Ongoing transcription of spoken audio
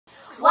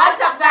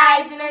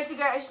it's your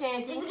girl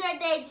Shanty. It's your girl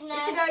Dejna.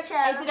 It's your girl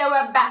Chad. And today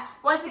we're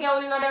back once again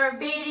with another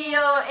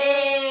video.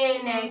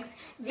 Next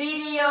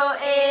video.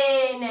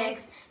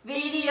 Next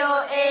video.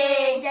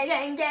 Gang,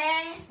 gang,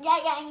 gang.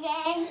 Gang, gang,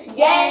 gang.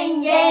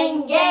 Gang,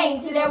 gang,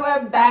 gang. Today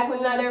we're back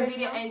with another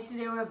video, and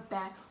today we're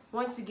back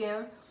once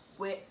again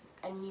with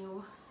a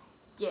new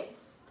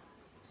guest.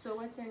 So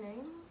what's your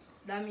name?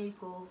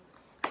 D'Amico.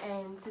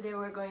 And today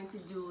we're going to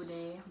do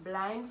the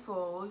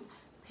blindfold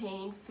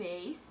paint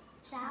face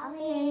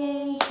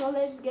Challenge. So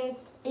let's get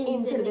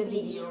into the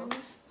video.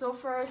 So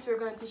first we're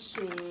going to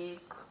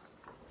shake.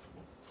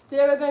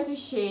 Today we're going to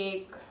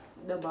shake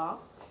the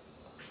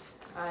box,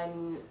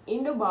 and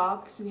in the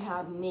box we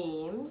have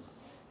names.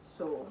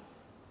 So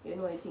you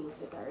know I think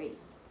separate.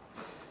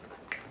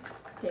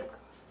 Take.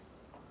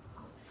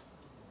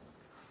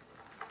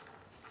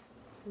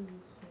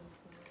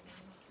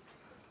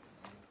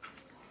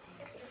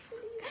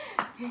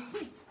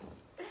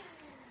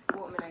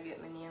 What may I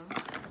get my name?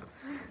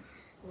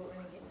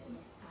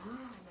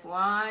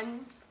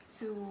 One,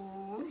 two,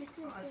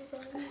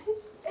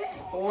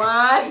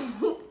 1,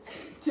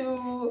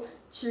 2,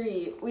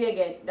 3. We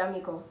again,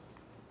 D'Amico.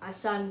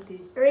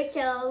 Ashanti.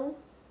 Rachel.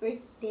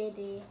 Rick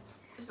Dede.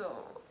 So,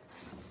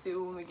 see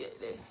who we get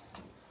there.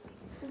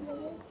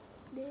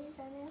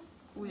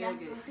 We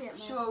again.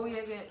 Sure, we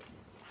again.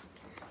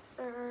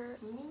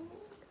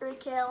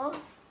 Rachel.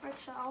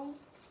 Rachel.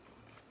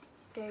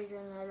 There's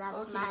another.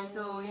 That's Okay, mine.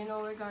 so you know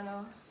we're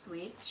gonna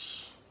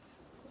switch.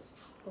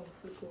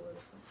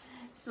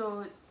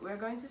 So we're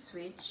going to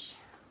switch.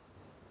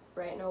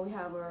 Right now we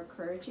have our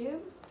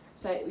kerchief.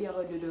 So we are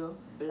going to do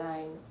the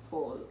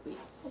blindfold with.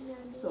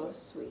 So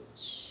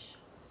switch.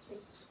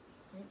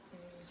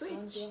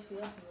 Switch.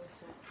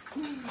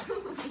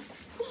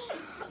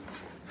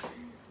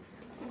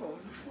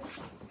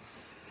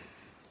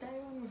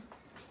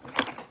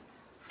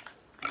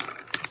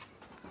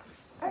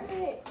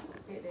 Alright.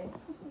 Get there.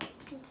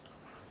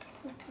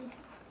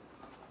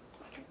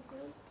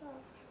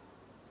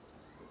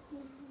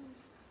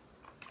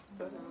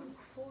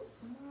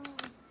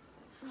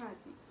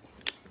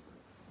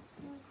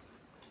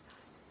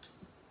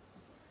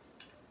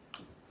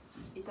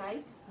 You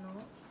tight?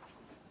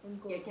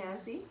 No. You can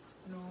see?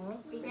 No.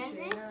 You can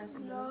see?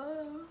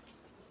 No.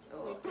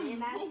 Oh. You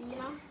can see, you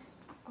know?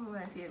 Oh,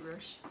 my favorite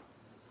brush.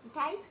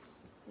 Type?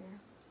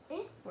 Yeah.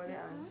 Eh? What it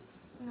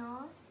on? No.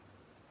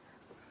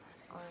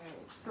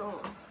 Alright,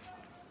 so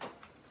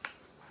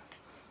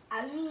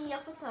I mean, you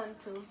have to turn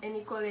too.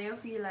 any color you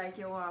feel like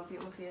you want to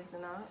paint my face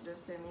now,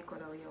 just tell me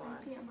color you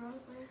want. Yeah, bro.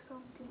 Or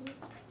something.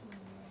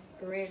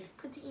 Red.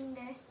 Put it in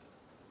there.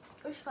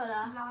 Which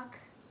color? Black.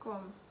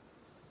 Come,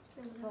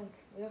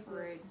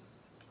 red.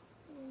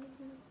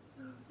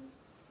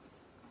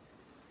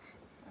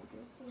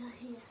 Okay.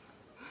 Yes.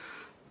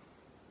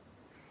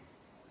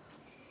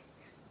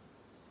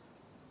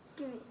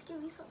 Give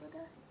me some of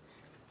that.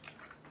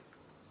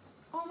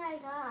 Oh my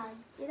god.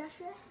 You that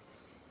sure?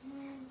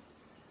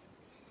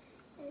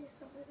 Hey,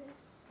 some of that.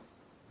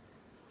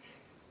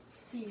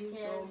 See this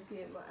Yeah. don't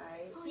paint my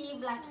eyes. See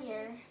black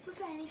here. We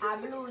find it. I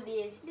blue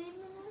this. Leave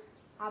me now.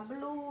 I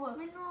blue.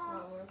 Me no. You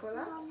want more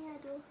color? No, me I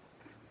do.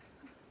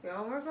 You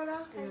want more color?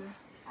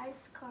 I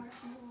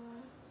scarf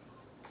more.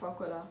 What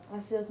color? I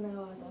see it in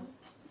the water.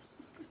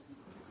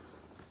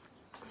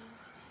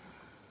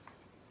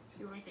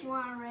 See what I think.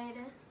 One red.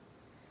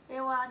 The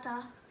water.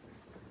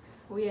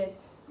 Wait.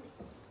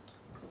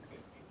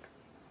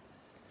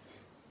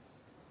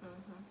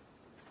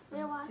 The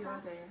See water. what I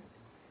think.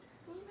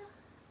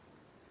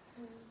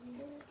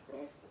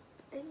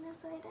 In the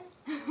side.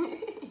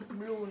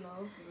 Blue now.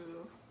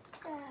 Blue.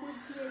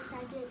 With this I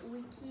get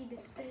wicked.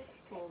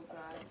 Oh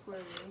God, for me.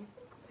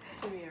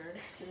 Come here.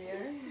 Come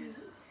here.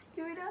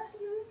 Give me that.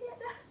 Give me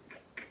that.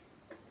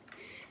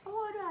 I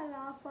want to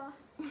laugh.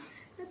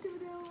 Not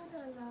even I want to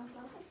laugh.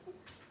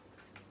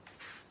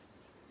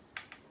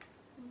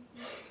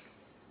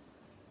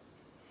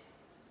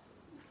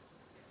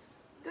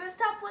 Girl,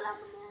 stop pulling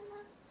me.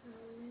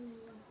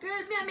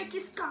 Girl, me I make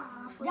you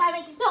scarf. Yeah,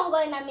 make some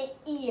going in my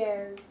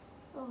ear.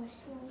 Oh,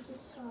 she wants to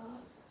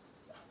scarf.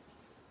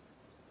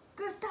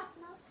 Girl, stop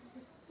now.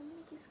 I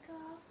make you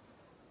scarf.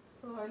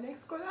 Oh, our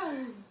next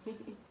color.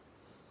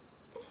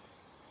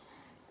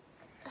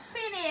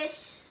 Finish.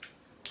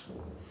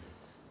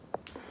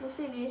 We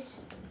finish.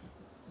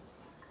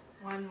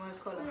 One more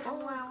color. One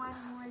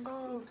more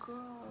steps.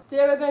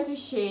 Today we're going to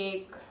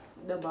shake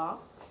the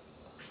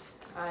box,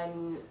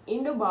 and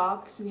in the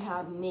box we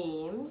have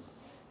names.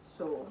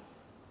 So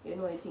you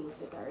know I think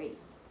separate.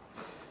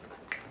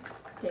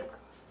 Take.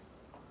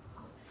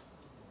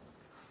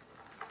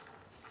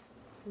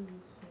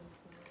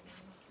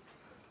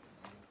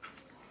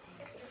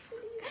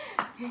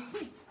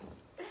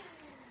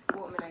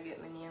 What may I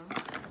get my name?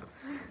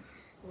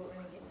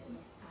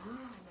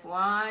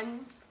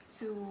 1,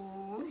 2,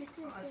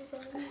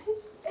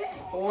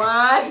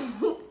 1,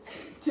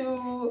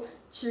 2,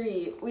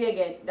 3. We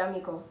again,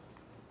 D'Amico.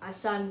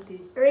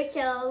 Ashanti.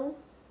 Rachel.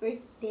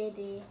 Rick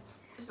Dede.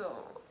 So,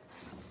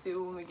 see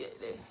who we get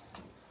there.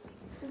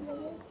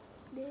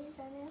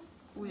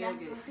 Who Yeah, you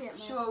get? okay, man.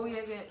 Sure, who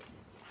you get?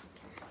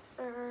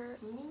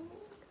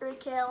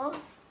 Raquel.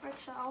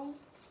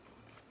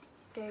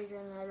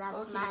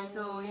 That's Okay, mine.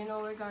 so you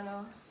know we're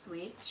gonna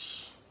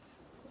switch.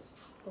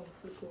 Come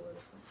flick over the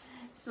front.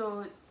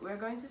 So we're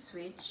going to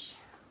switch.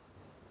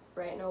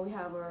 Right now we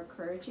have our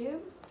kerchief.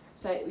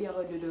 So we are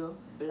going to do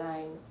the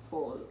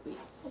blindfold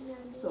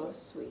with. So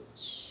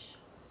switch.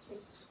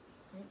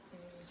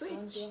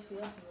 Switch.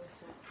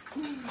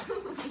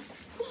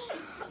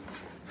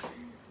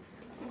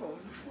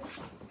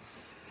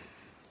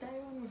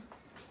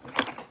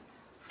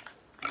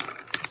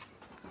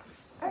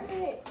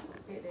 Alright.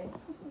 Get it.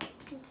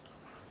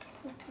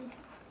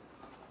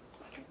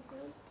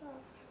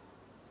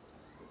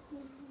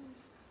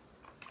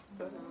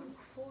 Turn on.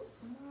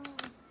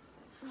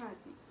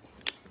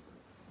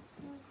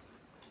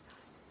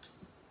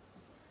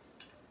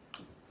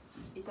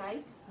 You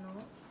tight?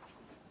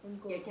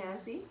 No. You can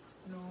see?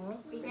 No.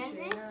 You can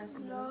see?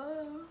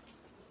 No.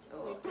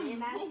 Oh. You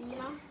can see, you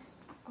know?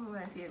 Oh,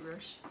 my favorite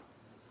brush.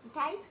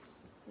 Type?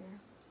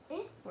 Yeah.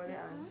 Eh? What it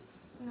on?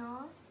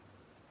 No.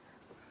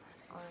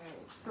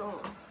 Alright,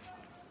 so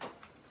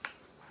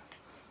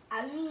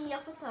And me, you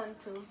have to turn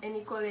to.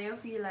 any color you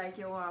feel like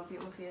you want to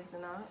paint my face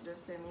now,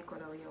 just tell me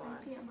color you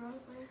want. Paint brown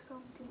or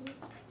something.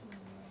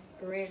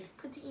 Red.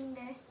 Put it in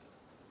there.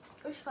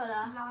 Which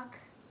color? Black.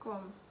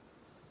 Come,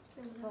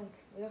 Come.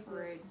 We have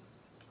red.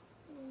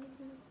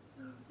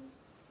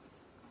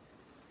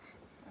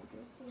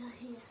 Yeah,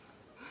 yes.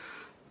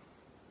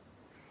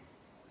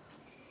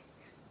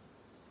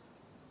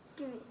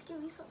 Give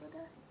me some of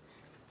that.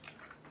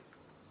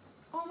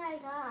 Oh my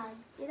god.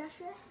 You not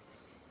sure?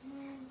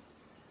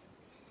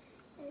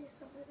 Hey,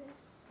 some of that.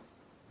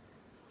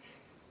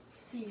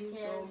 See,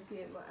 Yeah. don't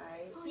paint my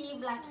eyes. See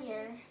black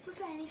here. We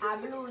find it. I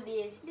blue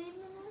this. Leave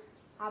me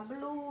now. I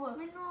blue.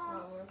 Me no.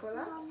 Want more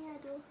color? No, me I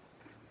do.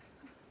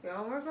 You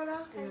want more color?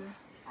 Yeah.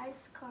 I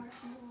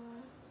scarf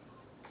more.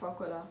 What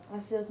color? I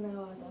see it in the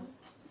water.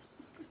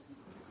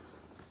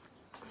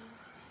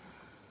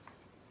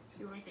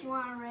 See what thing?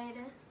 One red.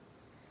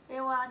 Hey,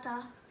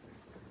 water.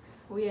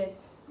 Wait.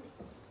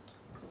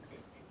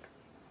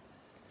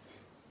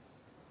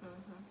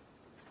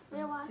 Hey,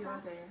 See water.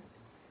 what thing?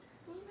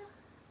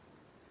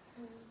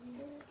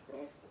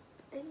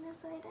 In the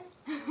side there.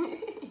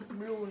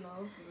 Blue now.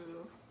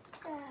 Blue.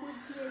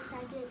 With this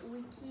I get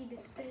wicked.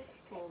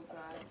 Oh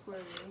God, for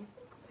me.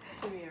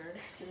 Come here.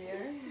 Come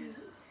here.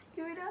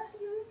 Give me that.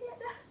 Give me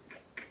that.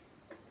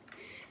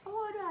 I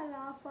want to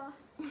laugh.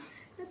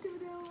 Not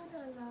even I want to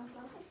laugh.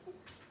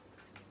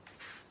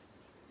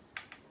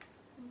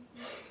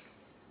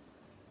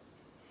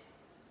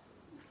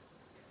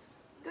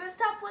 Girl,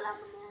 stop pulling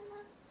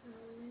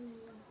me.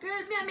 Girl,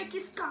 me I make you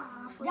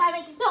scarf. Yeah,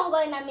 make some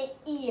go in my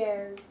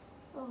ear.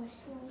 Oh,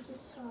 she wants to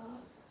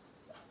scarf.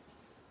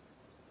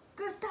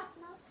 Girl, stop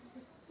now.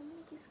 Let me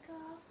make you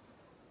scarf.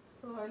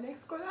 Oh,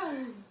 next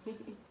color.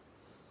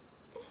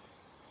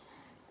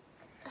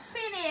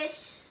 Finish.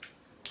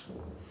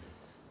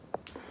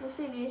 We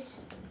finish.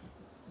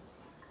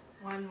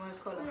 One more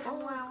color. One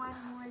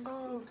more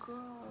Oh steps.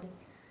 God.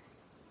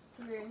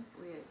 Green.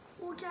 Wait.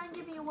 Who can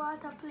give me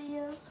water,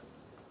 please?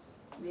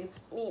 Lip.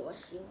 Me was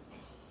shoot.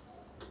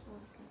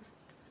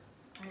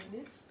 Like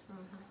this.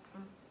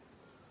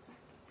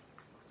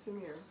 Come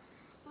here.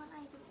 When I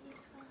give me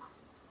this one.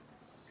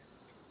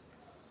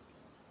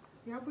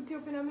 You have to put it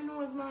up in my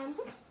nose, man.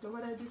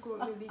 Nobody do call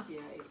me big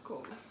eye.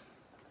 Come.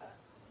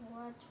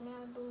 Watch me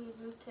I do it.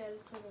 You tell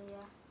today,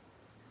 yeah.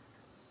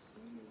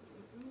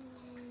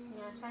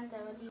 Yeah, Santa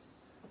will do.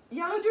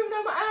 You have to dream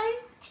down my eye?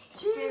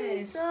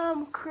 Finish.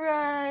 Some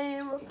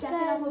crime. Can I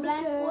have a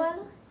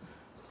blindfold?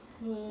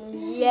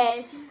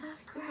 Yes.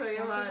 So you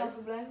Take want, off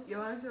the blind? you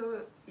want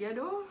to, you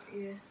do?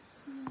 Yeah.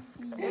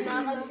 You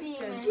never see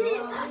me.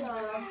 Jesus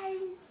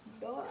Christ.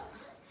 Door.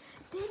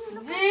 Didn't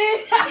look Gee.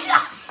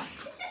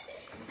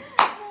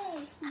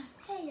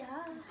 Hey,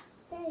 yeah.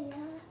 Hey, yeah.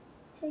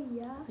 Hey,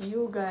 yeah.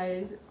 You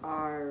guys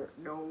are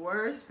the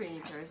worst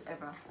painters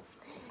ever.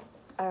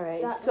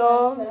 Alright, That-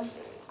 so that's,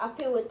 I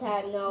feel with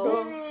time now.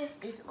 So-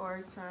 it's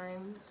our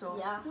time. So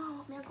yeah.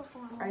 No, me I go for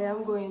one. I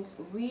am going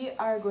to, we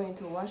are going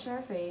to wash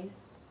our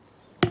face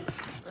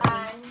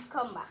And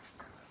come back.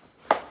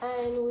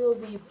 and we'll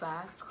be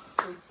back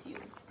with you.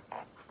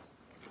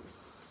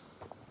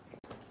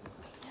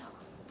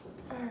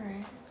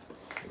 Alright.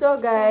 So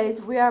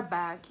guys, we are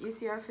back. You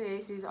see our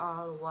face is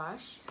all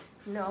washed.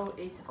 Now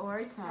it's our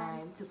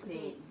time to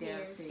paint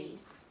their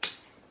face.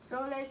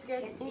 So let's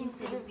get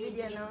into the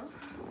video now.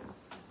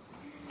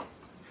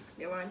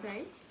 You want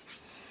time?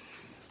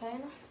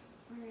 Time?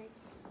 Alright.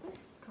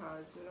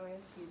 Cause you know you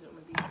squeeze up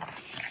my beard.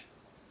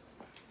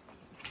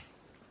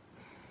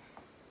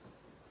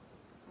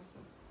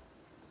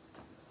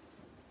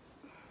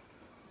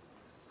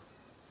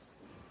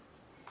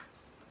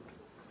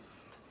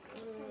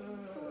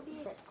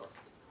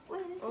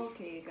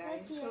 Okay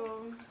guys,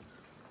 so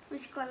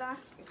Which color?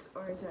 it's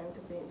our time to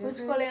paint their Which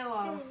face. color you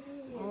want?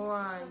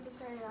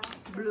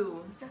 Want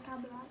blue. Just a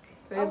black.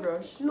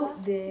 Paintbrush.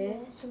 Look there.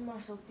 Some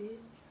mash up here.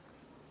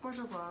 What's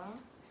up, huh?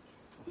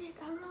 Wait,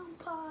 a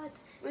rampart.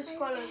 Which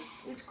color?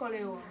 Which color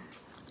you want?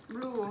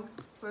 Blue.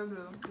 Where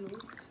blue? Blue.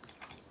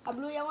 A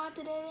blue you want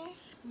today?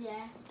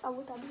 Yeah. I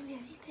want a blue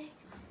you take.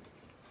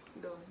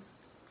 Done.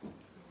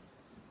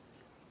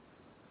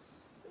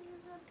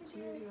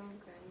 Choose one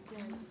kind. You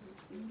can't do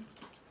this.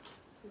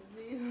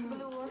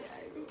 Blue.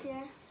 Sit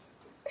here.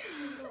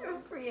 I'm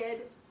afraid.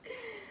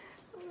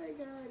 Oh my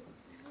god.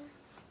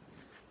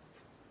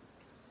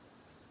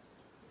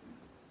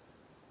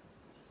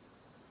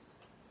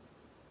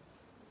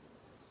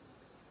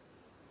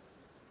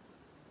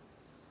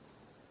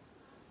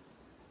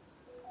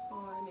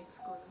 Oh, next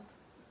color.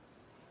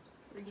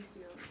 Really see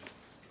you.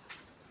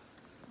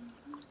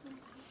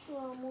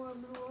 One more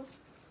blue.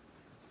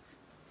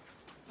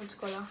 Which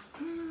color?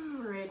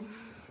 Red.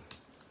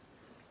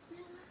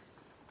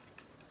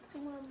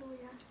 Some more blue,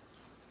 yeah.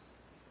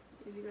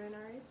 Is it going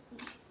alright?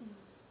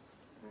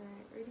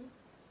 Alright, ready?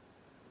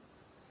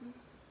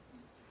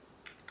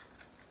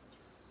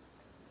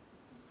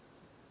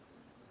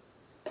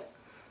 Oh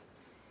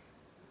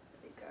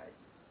my god.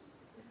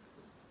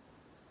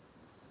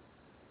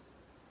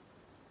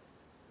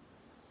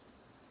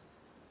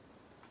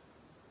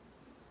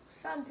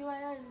 Shanti,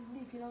 why are you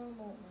deep in the mouth,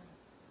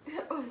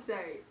 man? Oh,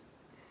 sorry.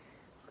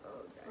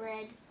 Oh god.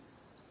 Red.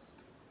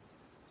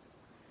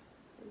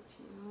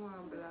 Itchy. No more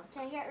black.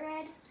 Can I get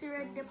red? See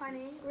red the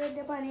panny. Red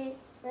the panny.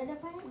 Red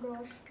up on it?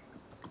 Brush.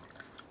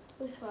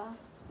 Which one?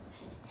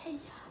 Hey.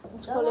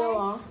 Which color you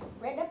want?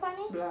 Red up on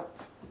it? Black.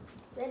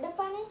 Red up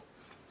on it?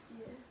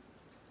 Yeah.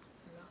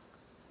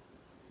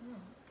 No.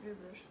 Your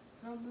brush.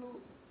 No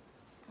blue.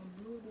 No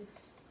blue this.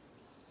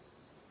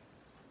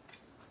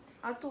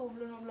 I told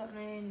blue no black no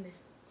in there.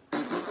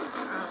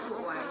 Put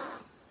white.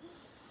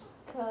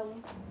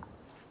 Come.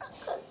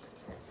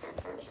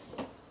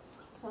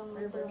 Come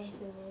Red with brush. the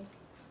finish.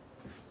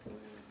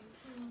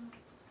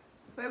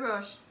 Where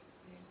brush?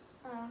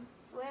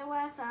 Where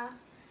water?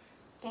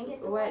 Can I get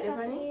the White water, up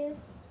on it? please?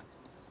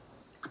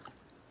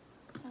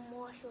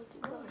 More shorty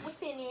brush. We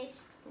finish.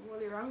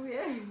 Somebody wrong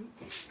here.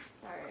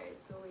 Alright,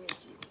 so we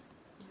achieve.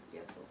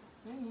 Yeah, so.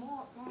 No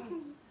more,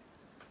 man.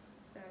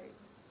 Sorry.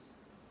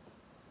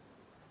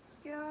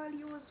 Girl,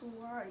 you was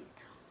white.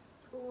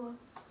 Oh.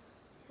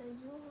 Yeah,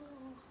 you.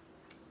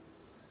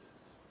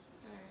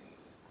 Alright.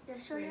 Yeah,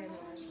 sure Very you nice.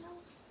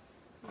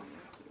 know.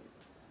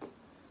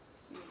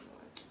 Cute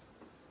one.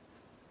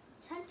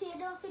 Shanti, you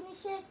don't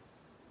finish it?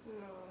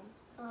 No.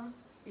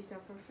 It's a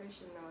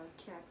professional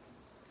cat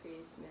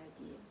face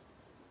Maggie.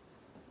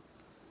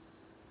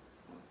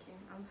 Okay,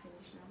 I'm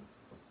finished now.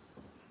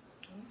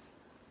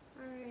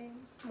 Alright.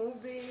 Move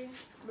the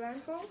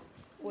blindfold.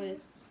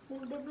 Wait.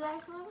 Move the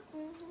black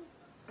one?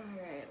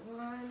 Alright,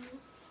 1,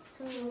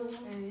 2,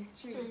 Ready?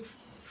 3.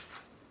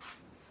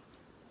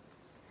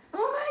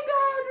 Oh my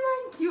god,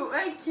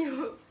 my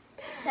cute.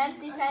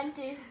 Shanti,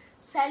 Shanti.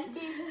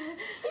 Shanti.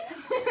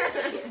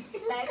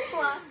 Like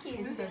walking.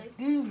 It's a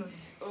demon.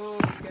 Oh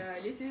god,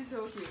 this is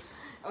so cute.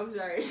 I'm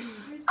sorry.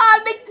 All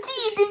the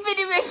teeth if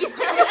it make you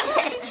see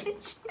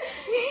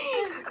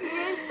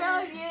You're so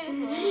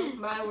beautiful.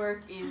 My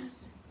work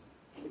is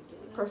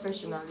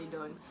professionally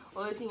done.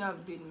 Only thing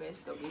I've been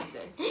messed up is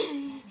this.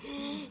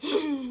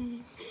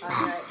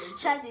 Alright,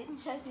 let's Shut it,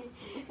 shut it.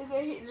 If I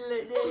hit the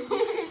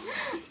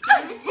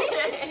Let me see.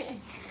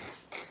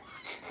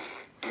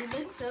 You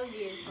look so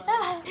beautiful.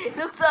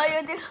 Look so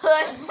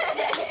beautiful.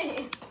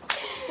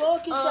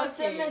 Walking shots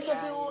Okay, and mess up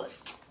guys. your.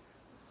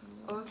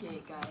 Okay,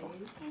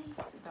 guys.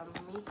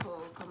 D'Amico,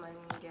 come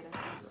and get a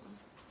photo.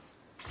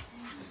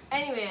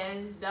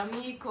 Anyways,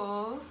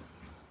 D'Amico,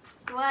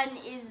 One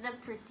is the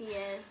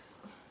prettiest.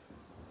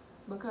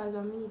 because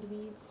I made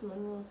beats,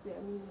 man, won't say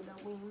I made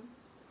a win.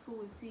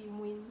 Full team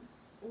win.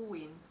 Who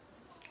win?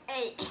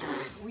 Hey.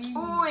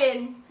 Who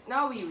win?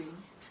 Now we win.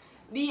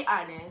 Be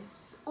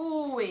honest.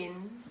 Who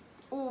win?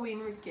 Who win,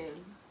 Raquel?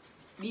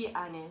 Be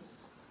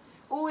honest.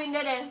 Who win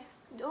the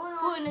Don't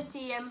know. Full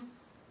team.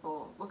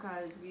 Oh,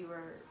 because we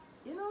were,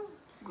 you know,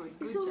 good.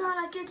 Good So job. now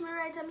like get me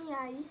right at me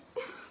eye.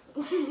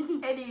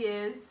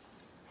 Anyways,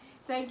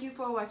 thank you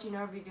for watching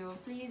our video.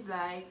 Please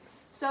like,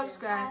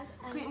 subscribe,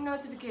 And click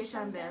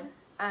notification bell,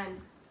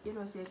 and you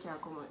know, say you can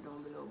comment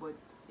down below, but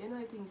you know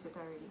I think it's set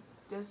already.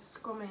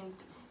 Just comment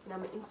in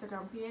my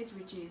Instagram page,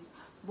 which is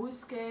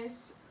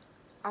Busquets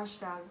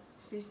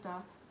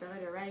 #sister. If you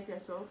already write there,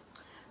 so.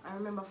 And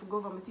remember to go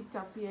over my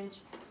TikTok page,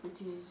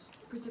 which is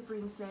Pretty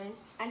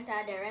Princess. And the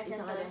right It's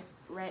as already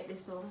well. right there,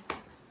 so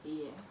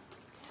yeah.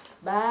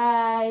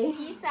 Bye.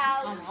 Peace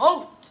out. I'm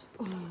out.